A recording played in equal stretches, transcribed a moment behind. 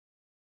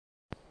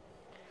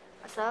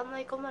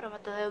Assalamualaikum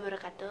warahmatullahi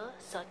wabarakatuh.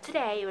 So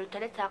today we're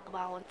gonna talk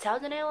about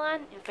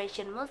 1001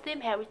 Invention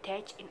Muslim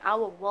heritage in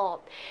our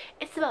world.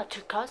 It's about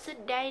two-course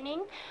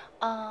dining,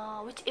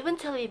 which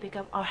eventually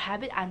became our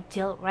habit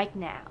until right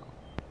now.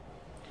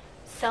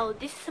 So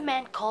this is a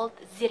man called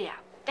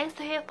Ziryab. Thanks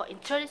to him for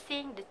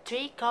introducing the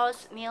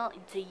three-course meal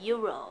into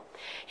Europe.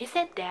 He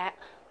said that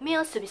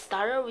meals should be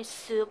started with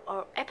soup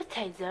or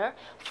appetizer,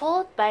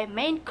 followed by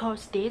main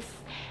course dish,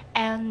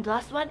 and the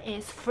last one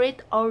is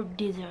fruit or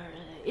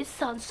dessert. It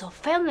sounds so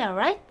familiar,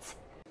 right?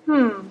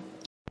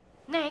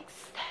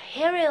 Next,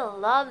 he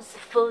really loves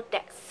food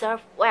that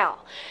served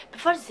well.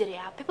 Before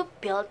Ziryab, people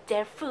built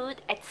their food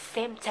at the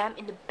same time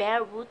in the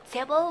bare wood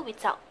table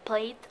without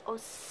plate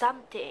or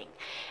something,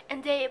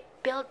 and they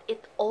built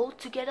it all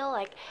together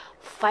like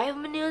 5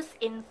 minutes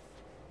in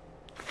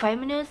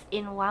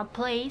one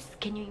place.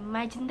 Can you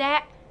imagine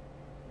that?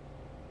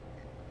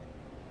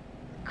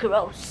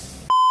 Gross.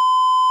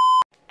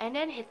 And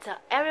then he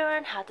taught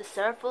everyone how to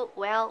serve food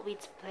well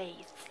with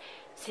plates.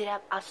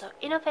 Ziryab also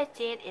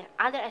innovated in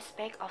other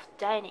aspects of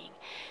dining.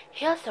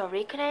 He also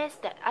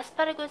recognized that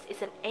asparagus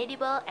is an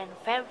edible and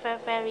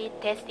very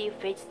tasty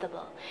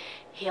vegetable.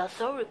 He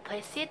also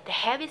replaced the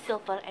heavy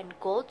silver and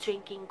gold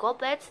drinking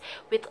goblets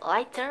with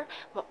lighter,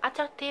 more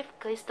attractive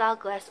crystal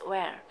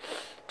glassware.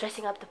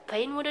 Dressing up the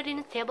plain wooden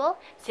dinner table,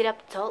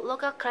 Ziryab taught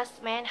local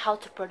craftsmen how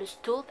to produce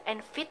tools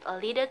and fit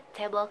leather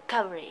table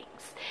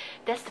coverings.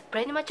 That's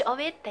pretty much of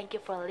it. Thank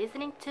you for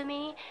listening to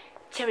me.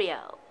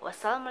 Cheerio.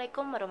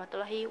 Wassalamualaikum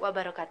warahmatullahi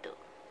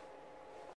wabarakatuh.